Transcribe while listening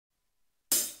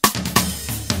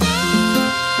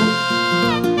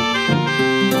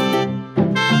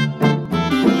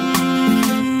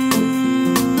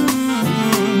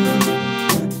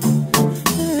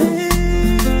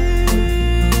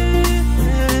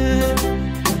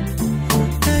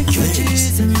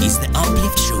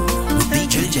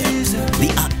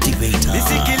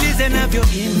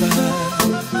navyoimba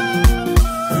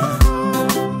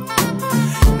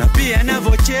na pia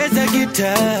navyocheza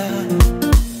gitaa.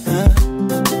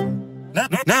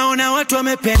 Naona watu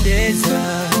wamependeza,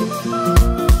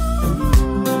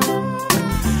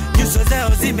 nyuso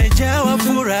zao zimejawa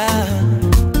furaha.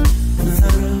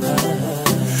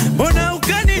 Mbona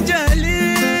ukanijali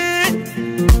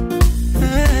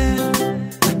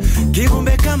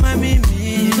kiumbe kama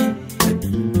mimi,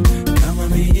 kama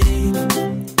mimi?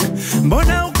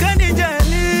 Mbona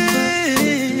ukanijali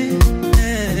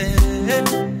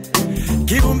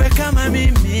kiumbe kama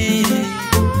mimi?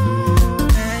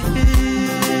 I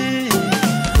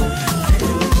do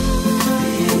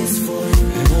this for you.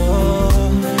 Oh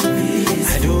Lord,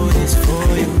 I do this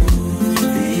for you.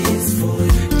 My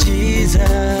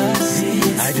Jesus.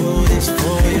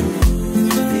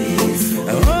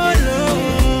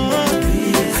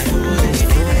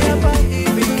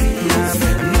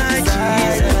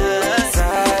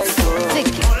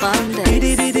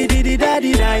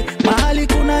 Mahali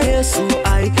kuna Yesu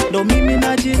ai, ndo mimi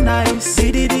najinais.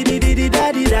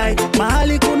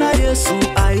 Mahali kuna Yesu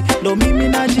ai, ndo mimi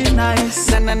najinais.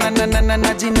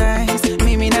 Najinais,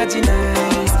 mimi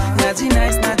najinais.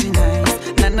 Najinais, najinais.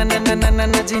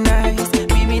 Najinais,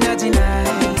 mimi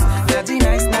najinais.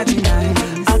 Najinais, najinais.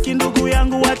 Aki ndugu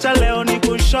yangu wacha leo ni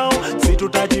kushow, si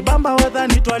tutajibamba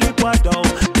wadhani twalipwa do.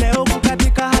 Leo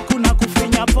kukatika hakuna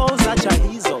kufinya pose, acha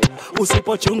hizo,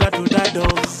 usipochunga tutado.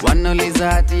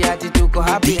 Wanauliza ati tuko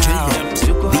happy hour,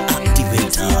 tuko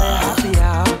happy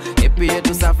hour. Epi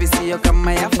yetu safi sio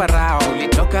kama ya Farao,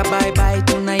 ulitoka bye bye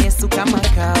tuna Yesu kama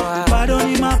kawa. Bado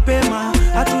ni mapema,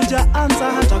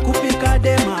 hatujaanza hata kupika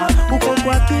dema. Uko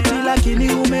kwa kiti lakini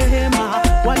umehema,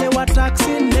 wale wa taxi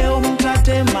leo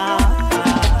mtatema.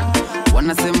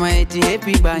 Wanasema eti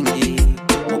happy bangi,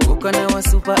 uko na wa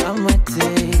super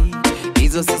amate.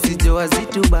 Hizo sisi joa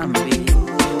zitu bambi,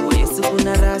 wa Yesu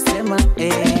kuna rasema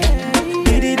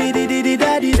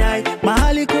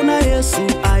mahali kuna Yesu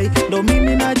ai, ndo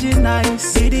mimi najinais.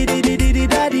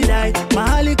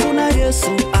 Mahali kuna Yesu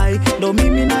ai, ndo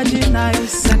mimi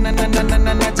najinais.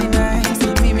 Najinais,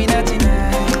 mimi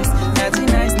najinais.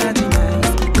 Najinais, najinais.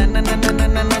 Najinais,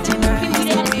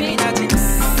 mimi najinais.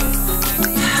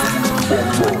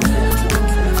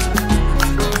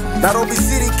 Nairobi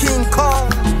City King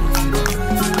Kong,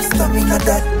 stamina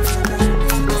that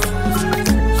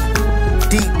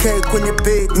DK kwenye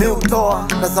beat, mi utoa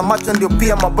na za macho ndio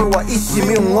pia maboy waishi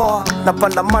mi ungoa. Na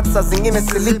panda matsa zingine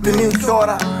silipi mi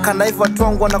uchora, kana hivyo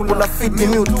tuangwa na kula fiti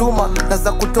mi utuma. Na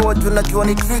za kutoa juu najua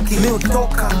ni tricky mi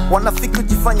utoka, wanafiki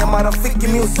ujifanya marafiki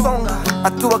mi usonga.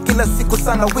 Atua kila siku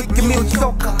sana wiki mi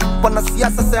uchoka, wana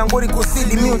siasa sayangori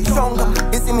kusidi mi uchonga.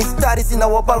 Hizi mistari zina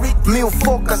wabariki mi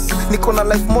ufocus, niko na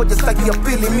life moja staki ya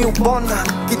pili mi ubonda.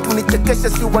 Kitu nichekesha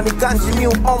si waniganji mi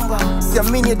uomba,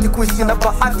 siamini eti kuishi na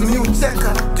bahati mi ucheka.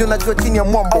 Juu najua chini ya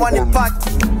mwamba wanipati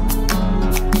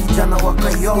vijana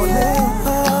wakayole,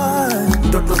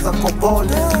 ndoto za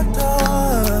kobole,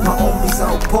 maombi za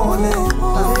upole,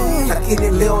 lakini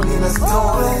leo nina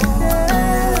story.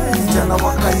 Vijana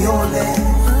wakayole,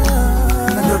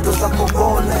 ndoto za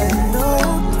kobole,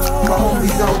 maombi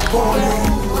za upole,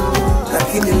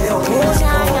 lakini leo nina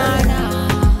story.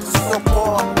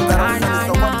 Support, darasa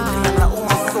za watu kina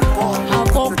uma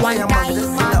support. Tutia mazesi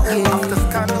na uma after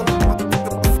scandal.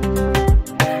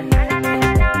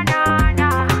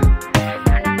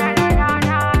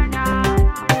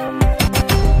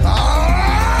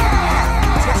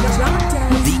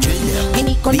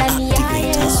 Ndani ya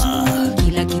Yesu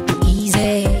kila kitu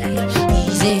easy,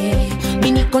 easy.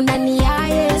 Mimi niko ndani ya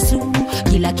Yesu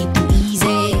kila kitu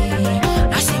easy.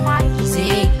 Nasema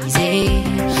easy, easy,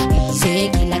 easy,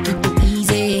 kila kitu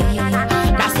easy.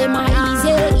 Nasema easy,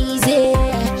 easy,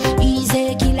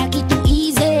 easy, kila kitu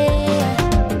easy.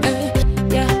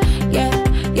 Yeah, yeah,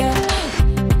 yeah,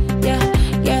 yeah,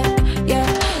 yeah, yeah,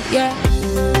 yeah.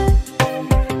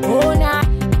 Oh na,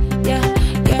 yeah,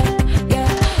 yeah,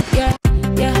 yeah,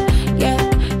 yeah.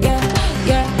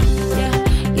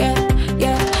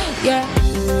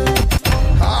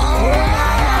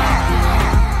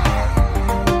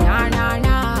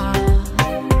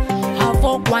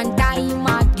 One time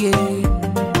again.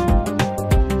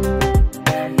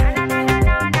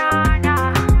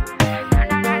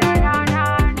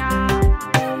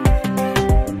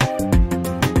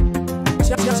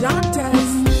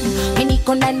 Mimi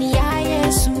niko ndani ya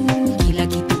Yesu kila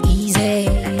kitu easy,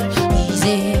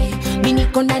 easy. Mimi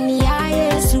niko ndani ya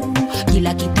Yesu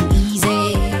kila kitu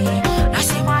easy.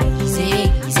 Nasema easy,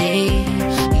 easy,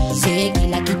 easy,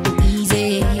 kila kitu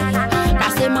easy.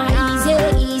 Nasema easy,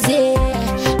 easy,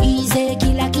 easy,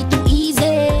 kila kitu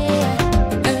easy.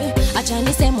 Acha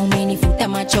niseme umenifuta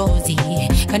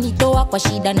kwa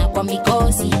shida na kwa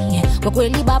mikosi. Kwa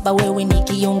kweli baba wewe ni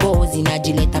kiongozi,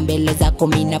 najileta mbele zako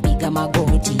mimi napiga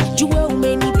magoti. Jua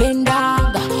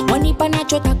umenipendanga, wanipa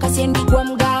nachotaka siendi kwa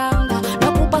mganga.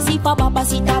 Nakupa sifa baba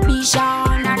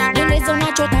sitabishana, nieleze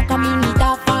unachotaka mimi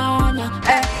nitafanya.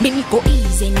 Mimi niko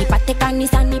easy, nipate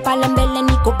kanisani pale mbele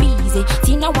niko busy.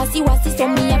 Sina wasiwasi so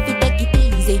mimi afite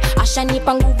kipize. Asha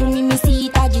nipa nguvu mimi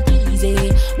sihitaji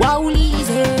tize.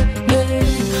 Waulize, yeah.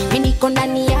 Mimi niko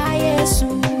ndani ya Yesu,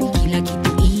 kila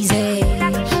kitu easy,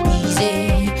 easy.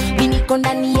 Mimi niko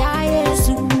ndani ya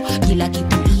Yesu, kila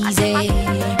kitu easy.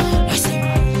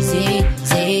 Nasema easy,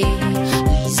 easy,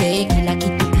 easy, kila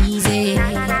kitu easy.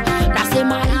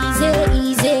 Nasema easy,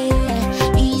 easy,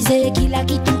 easy, kila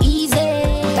kitu easy.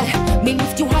 Me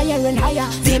lift you higher and higher.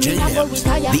 DJ Lebbz,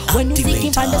 the when you seek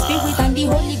him find the Spirit and the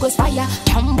Holy Ghost fire.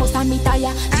 Jambo sami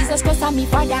tire, Jesus Christ sami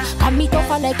fire. Come me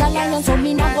tougher like a lion, so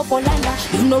me not go for lander.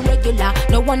 You no regular,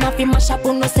 no one of him mash up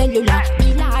on no cellular.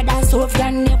 Be lad and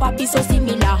Sophia never be so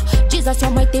similar. Jesus you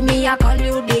mighty, me I call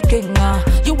you the king.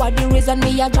 You are the reason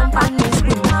me I jump and no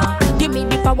scream. Give me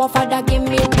the power, Father, give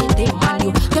me the thing. And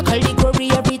you call the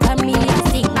glory every time me I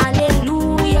sing.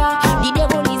 Hallelujah. The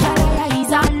devil is a liar,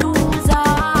 he's a loser.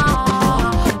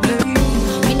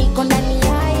 Me niko ndani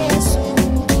ya Yesu,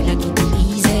 kila kitu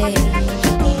easy,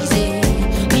 easy.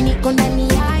 Me niko ndani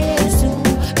ya Yesu,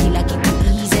 kila kitu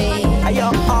easy. I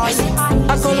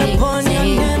call upon your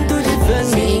name to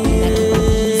defend me.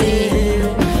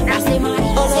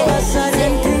 All of a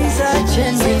sudden things are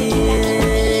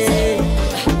changing.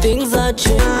 Things are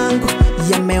changing.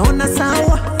 Yameona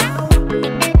sawa,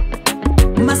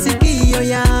 masikio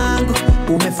yangu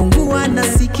umefungua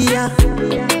nasikia,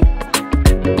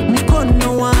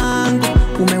 mkono wangu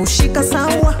umeushika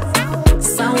sawa,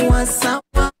 sawa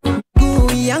sawa,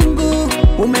 miguu yangu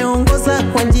umeongoza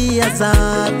kwa njia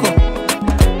zako.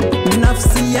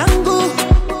 Nafsi yangu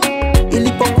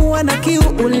ilipokuwa na kiu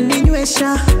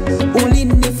ulininywesha,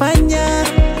 ulinifanya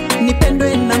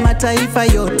nipendwe na mataifa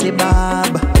yote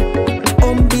Baba.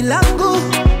 Ombi langu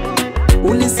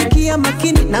ulisikia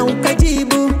makini na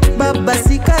ukajibu Baba,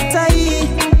 sikatai,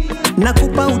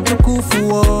 nakupa utukufu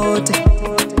wote.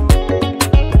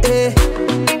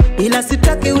 Ila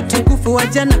sitaki utukufu wa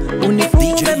jana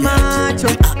unifumbe macho.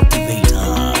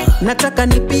 Nataka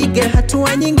nipige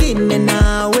hatua nyingine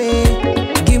nawe.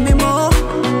 Give me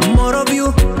more of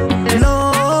you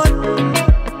Lord.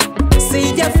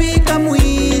 Sijafika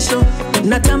mwisho,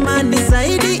 natamani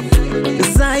zaidi,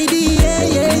 zaidi,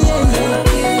 yeah, yeah, yeah, yeah.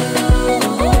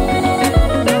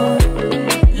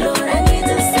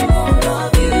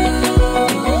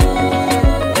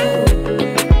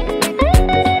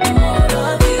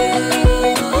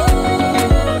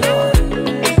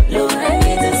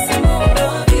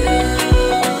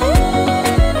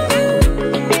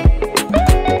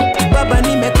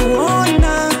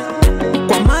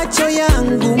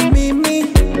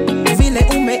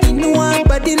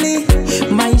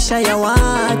 Ya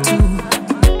watu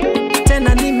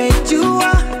tena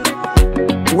nimejua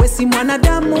wesi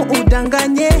mwanadamu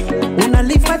udanganye,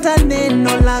 unalifata neno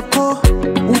lako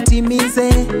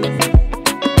utimize.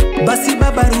 Basi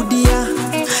Baba rudia,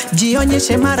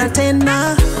 jionyeshe mara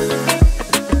tena,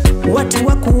 watu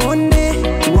wakuone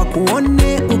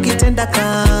ukitenda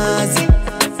kazi.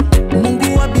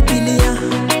 Mungu wa Biblia,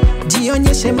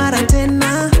 jionyeshe mara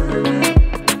tena,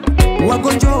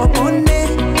 wagonjwa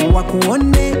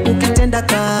wakuone ukitenda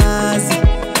kazi.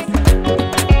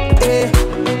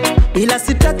 Ila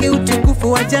sitaki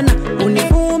utukufu wa jana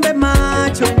unifumbe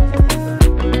macho,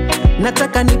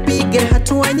 nataka nipige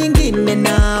hatua nyingine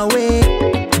nawe.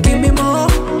 Give me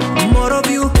more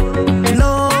of you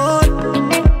Lord.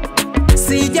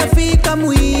 Sijafika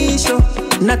mwisho,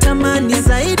 natamani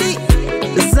zaidi,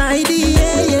 zaidi,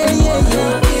 yeah, yeah, yeah,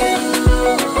 yeah.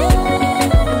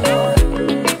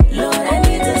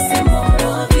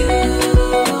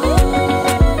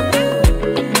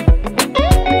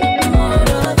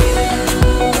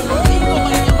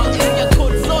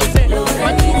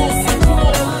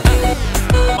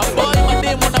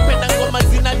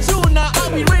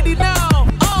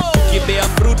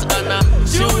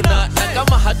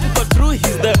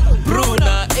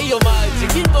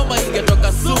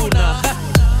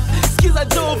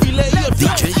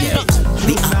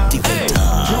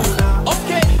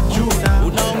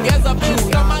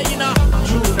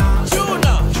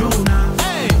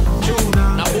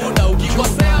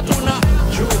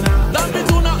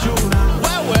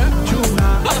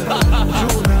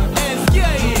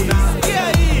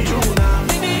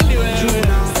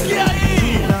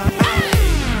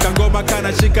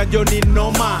 Shika Johnny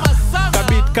Noma,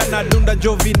 kabit kana dunda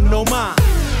Jovi Noma.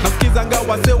 nasikizanga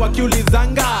wase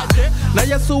wakiulizanga na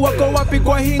Yesu wako wapi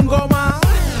kwa hii ngoma.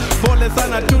 Pole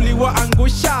sana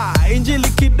tuliwaangusha, injili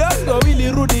kidogo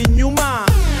ilirudi nyuma,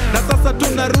 na sasa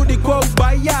tunarudi kwa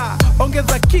ubaya.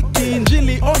 Ongeza kiki,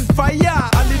 injili on fire.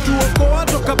 Alituokoa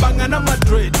toka banga na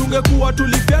madre, tungekuwa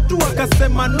tulivyetu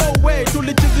wakasema no way.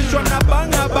 Tulichizishwa na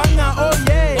banga banga,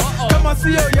 oh yeah. Kama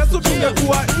siyo Yesu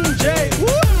tungekuwa nje.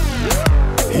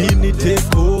 Hii ni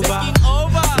take over.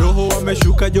 Roho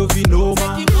wameshuka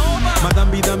jovinoma,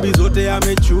 madhambi dhambi zote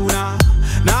yamechuna,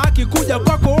 na akikuja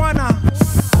kwako wana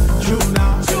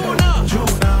Juna, Juna,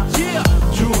 Juna, yeah.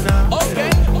 Juna, okay.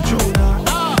 Juna,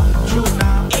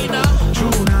 Juna, ina,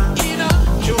 Juna, ina,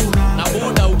 Juna. Na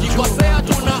muda ukikosea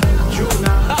tuna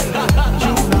Juna,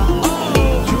 Juna,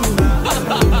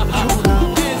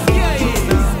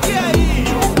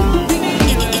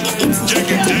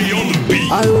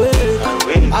 I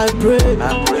wait, I pray,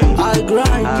 I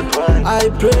grind, I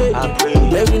pray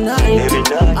every night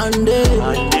and day.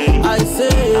 I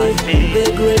say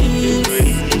the grace.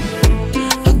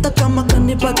 Hata kama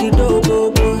kanipa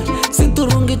kidogo boy,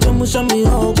 siturungi chomusha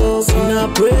mihogo. Sina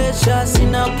pressure,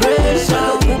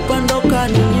 kupandoka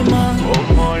ni nyima.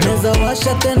 Neza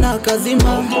washa tena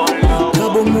kazima,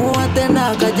 kabumua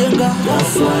tena kajenga.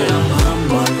 That's why I'm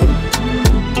humble,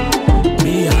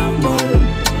 be humble.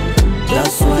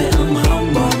 That's why I'm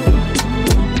humble,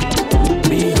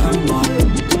 be humble.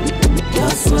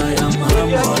 That's why I'm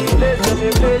humble,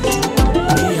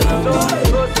 be humble.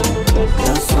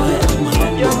 That's why I'm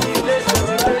humble.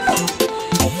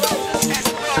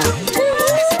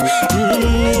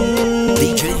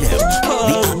 DJ Lebbz,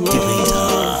 the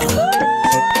activator.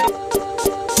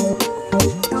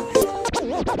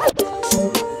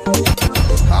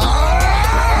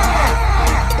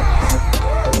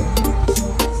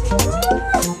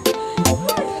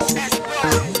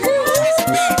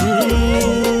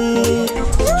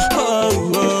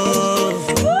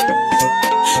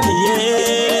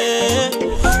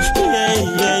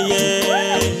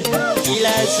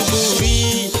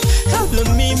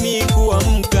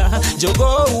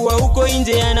 Jogo wa uko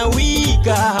nje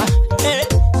anawika,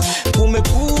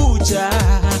 kumekucha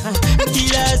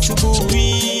kila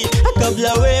asubuhi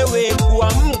kabla wewe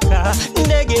kuamka.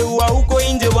 Ndege wa uko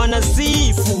nje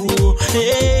wanasifu,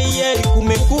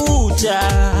 kumekucha.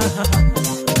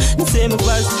 Niseme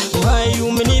basi, uhai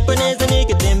umenipa neza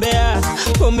nikatembea,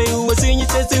 pombe uwa sinyi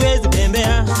siwezi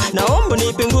tembea. Naomba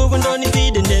nipe nguvu ndo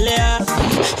nizidi endelea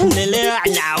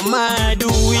na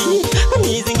maadui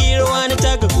nizingira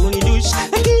wanataka kunidush,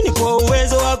 lakini kwa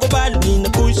uwezo wako bado nina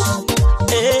push.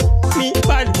 Mi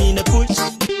bado nina push.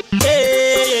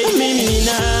 Mimi ni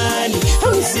nani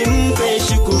usimpe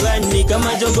shukurani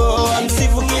kama jogo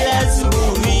amsifu kila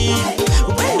asubuhi,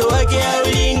 upendo wake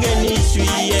haulinganishwi.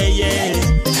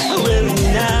 Wewe ni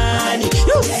nani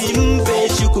usimpe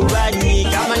shukurani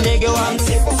kama ndege wa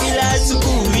msifu kila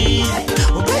asubuhi,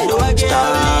 upendo wake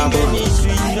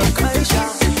haulinganishwi.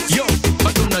 Yo,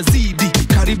 bado nazidi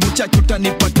karibu chachu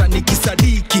utanipata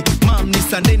nikisadiki. Mam ni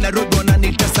Sunday na road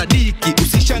wananita sadiki.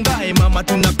 Usishangae mama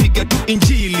tunapiga tu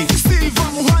injili. Silva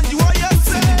muhanji wa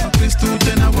Yesu Kristo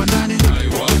tena wanani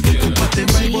tupate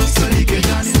Bible salike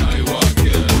ndani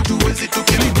tuwezi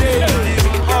tukilidea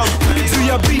to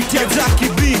your beat ya Jackie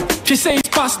B. She says,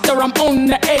 Pastor, I'm on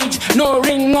the age. No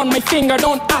ring on my finger,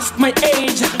 don't ask my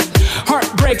age.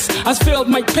 Heartbreaks has filled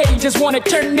my pages. Wanna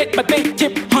turn it, but they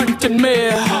keep hunting me.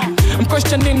 I'm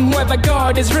questioning whether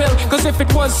God is real, cause if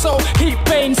it was so, he'd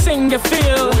pay and sing a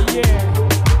feel.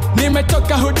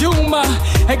 Nimetoka huduma,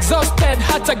 exhausted,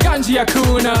 hata ganji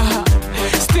hakuna.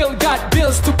 Still got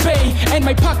bills to pay, and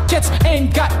my pockets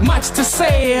ain't got much to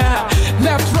say.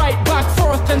 Left, right, back,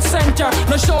 forth and center,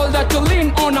 no shoulder to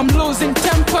lean on, I'm losing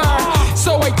temper.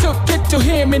 So I took it to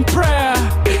him in prayer.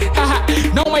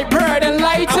 Now my burden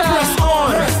lighter. I press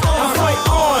on, I fight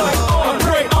on, I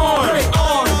pray on,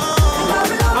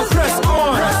 I press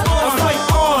on, I fight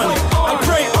on, I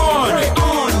pray on,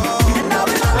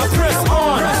 I press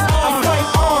on, I fight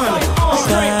on, I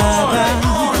pray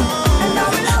on.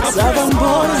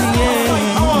 Savamboni,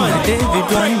 David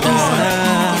Wanda.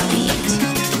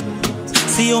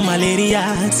 Sio malaria,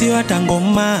 sio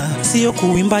atangoma, sio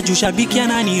kuimba juu shabiki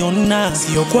ananiona,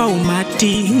 sio kwa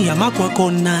umati ama kwa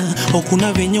kona,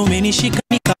 okuna venye umenishika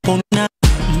nikapona.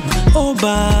 Oh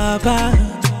baba,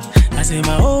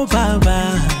 nasema oh baba,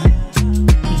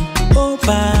 oh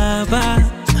baba,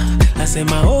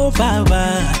 nasema oh baba,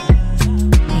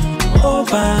 oh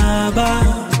baba,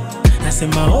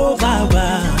 nasema oh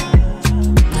baba,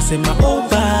 nasema oh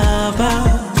baba,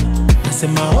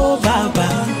 nasema oh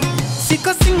baba.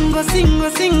 Siko singo, singo,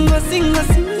 singo, singo,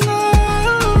 singo.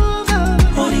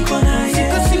 Only kona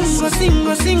Yesu. Siko singo,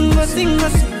 single, single, single,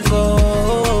 single.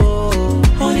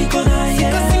 Only gonna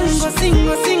yeah. Single,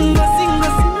 single, single,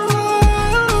 single, single.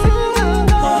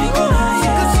 Only gonna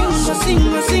yeah. Single,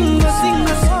 single, single,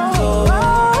 single, single.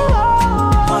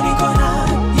 Only gonna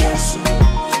yes.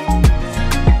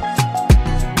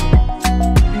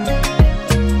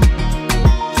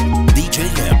 DJ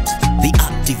Lebbz, the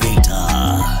activator.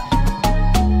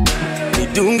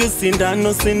 Nidunge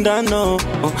sindano, sindano,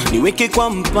 niweke kwa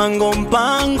mpango,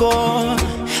 mpango,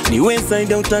 niwe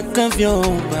zaidi utakavyo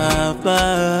baba.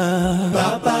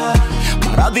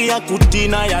 Maradhi ya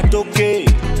kutina yatoke,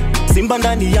 simba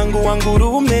ndani yangu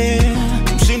wangurume,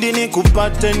 mshindi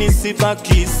nikupate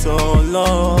nisibaki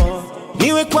solo.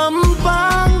 Niwe kwa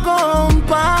mpango,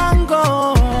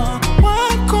 mpango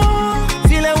wako,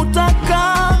 vile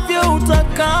utakavyo,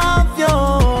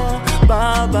 utakavyo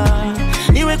baba.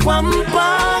 Niwe kwa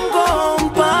mpango,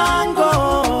 mpango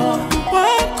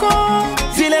wako,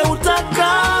 vile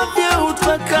utakavyo,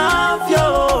 utakavyo.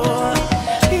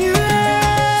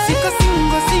 Yeah. Sika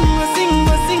single, single,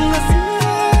 single, single,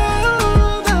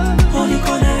 single. Only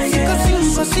gonna yeah.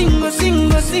 Sika single,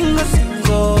 single, single,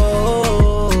 single.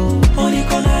 Only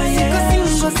gonna yeah.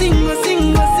 Sika single, single,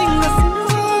 single, single.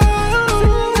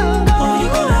 Only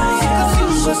gonna yeah.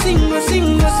 Sika single, single,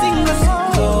 single, single.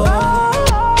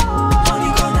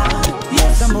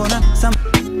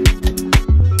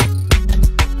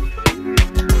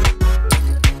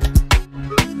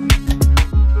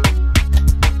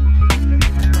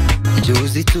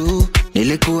 Juzi tu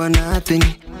nilikuwa nothing,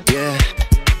 yeah.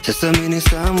 Sasa mimi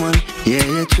someone,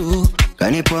 yeah tu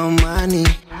kanipa amani,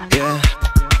 yeah.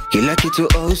 Kila kitu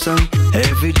awesome,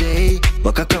 every day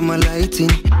waka kama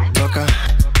lighting, waka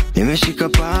nimeshika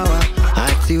power,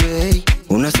 hati way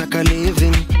unasaka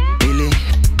living, ili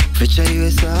ficha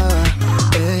iwe sawa,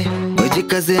 eh.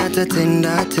 Wejikaze hata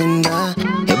tenda, tenda,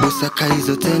 hebu saka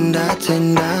hizo tenda,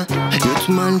 tenda. Youth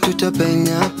man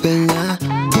tutapenya, penya,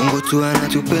 Mungu tu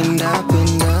anatupenda,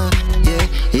 penda. Yeah,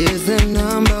 he is the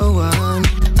number one.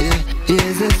 Yeah, he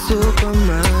is a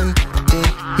Superman.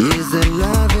 Yeah, he is a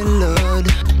loving Lord.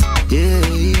 Yeah,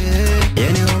 yeah.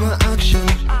 Yani wama action,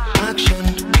 action.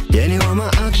 Yani wama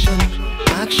action,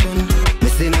 action.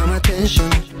 Missing my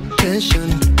tension, tension.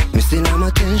 Missing my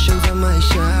tension za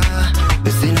maisha.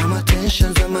 Missing my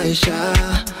tension za maisha.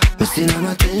 Missing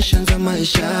my tension za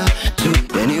maisha.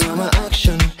 Yani wama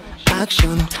action,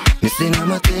 action. Missing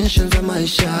my tension za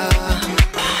maisha.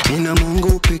 Nina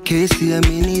Mungu pekee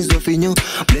siamini hizo vinyo.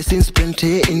 Blessings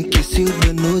plenty in case you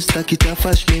don't know. Staki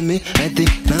tafash mimi, I think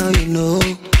now you know.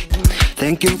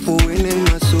 Thank you for winning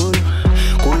my soul.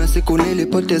 Kuna siku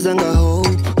nilipotezanga hope,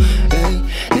 hey,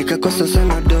 nikakosa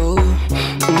sana dough,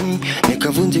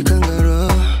 nikavunjika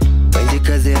ngaro.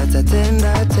 Wajikaze hata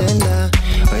tenda, tenda.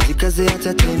 Wajikaze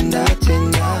hata tenda,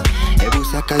 tenda. Hebu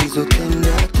saka hizo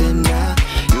tenda, tenda.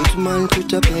 Youth man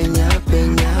tutapenya,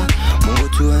 penya. Mungu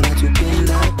tu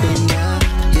anatupenda, penda.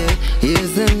 Yeah, he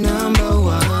is the number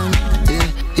one. Yeah,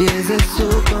 he is a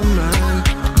Superman.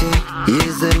 Yeah, he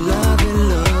is a loving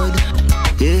Lord.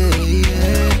 Yeah,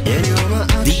 yeah. Yeah, you are my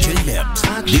action, DJ Lebbz,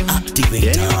 the activator.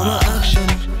 Yeah, you are my action,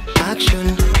 action.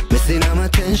 Missing my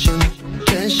tension,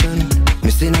 tension.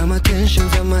 Missing my tension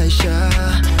za maisha.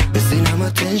 Missing my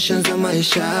tension za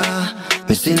maisha.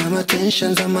 Missing my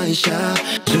tension za maisha.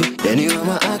 Yeah, you are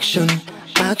my action,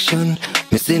 action.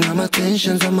 Missing my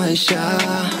tension za maisha.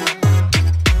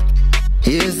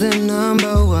 He is the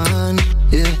number one.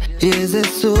 Yeah, he is a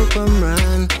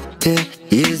Superman. Yeah,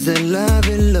 he is a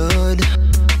loving Lord.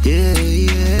 Yeah,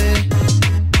 yeah.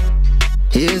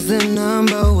 He is the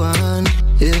number one.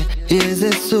 Yeah, he is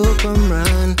a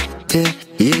Superman. Yeah,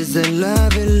 he is a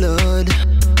loving Lord.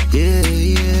 Yeah,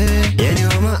 yeah. Yeah, you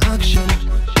are my action,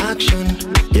 action.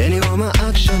 Yeah, you are my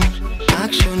action,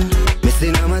 action.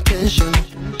 Missing my tension,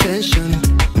 tension.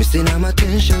 Missing my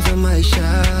tension za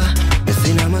maisha.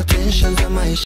 Missing my tension za maisha.